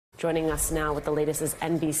Joining us now with the latest is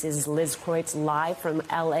NBC's Liz Kreutz live from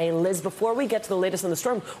L.A. Liz, before we get to the latest on the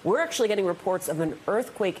storm, we're actually getting reports of an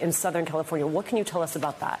earthquake in Southern California. What can you tell us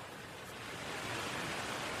about that?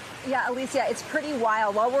 Yeah, Alicia, it's pretty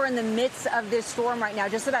wild. While we're in the midst of this storm right now,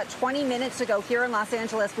 just about 20 minutes ago here in Los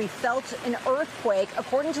Angeles, we felt an earthquake.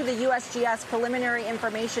 According to the USGS, preliminary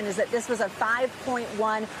information is that this was a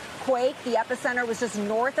 5.1 quake. The epicenter was just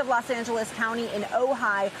north of Los Angeles County in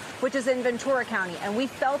Ojai, which is in Ventura County. And we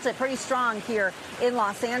felt it pretty strong here in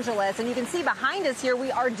Los Angeles. And you can see behind us here,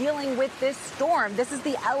 we are dealing with this storm. This is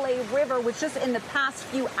the LA River, which just in the past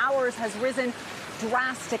few hours has risen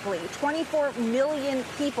drastically. 24 million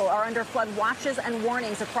people are under flood watches and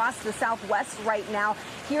warnings across the Southwest right now.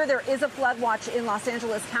 Here there is a flood watch in Los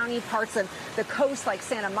Angeles County. Parts of the coast like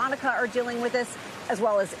Santa Monica are dealing with this, as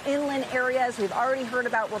well as inland areas. We've already heard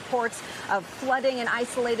about reports of flooding in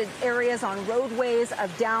isolated areas on roadways,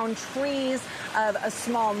 of downed trees, of a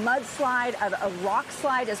small mudslide, of a rock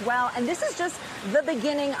slide as well. And this is just the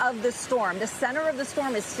beginning of the storm. The center of the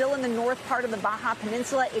storm is still in the north part of the Baja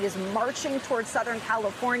Peninsula. It is marching towards Southern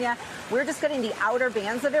California. We're just getting the outer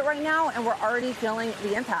bands of it right now, and we're already feeling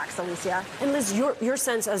the impacts, Alicia. And Liz, your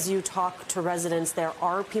sense as you talk to residents there,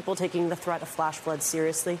 are people taking the threat of flash floods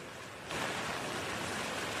seriously?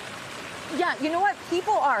 Yeah, you know what?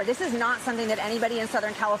 People are. This is not something that anybody in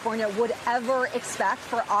Southern California would ever expect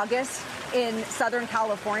for August in Southern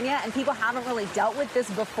California, and people haven't really dealt with this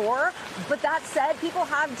before. But that said, people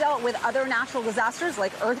have dealt with other natural disasters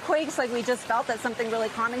like earthquakes, like we just felt. That's something really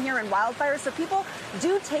common here, in wildfires. So people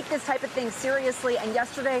do take this type of thing seriously. And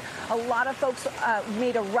yesterday, a lot of folks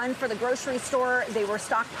made a run for the grocery store. They were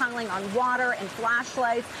stockpiling on water and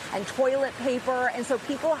flashlights and toilet paper. And so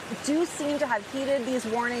people do seem to have heeded these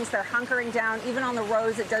warnings. They're hunkering down. Even on the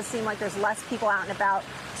roads, it does seem like there's less people out and about.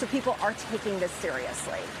 So people are taking this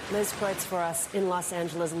seriously. Liz Kreutz for us in Los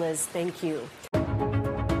Angeles. Liz, thank you.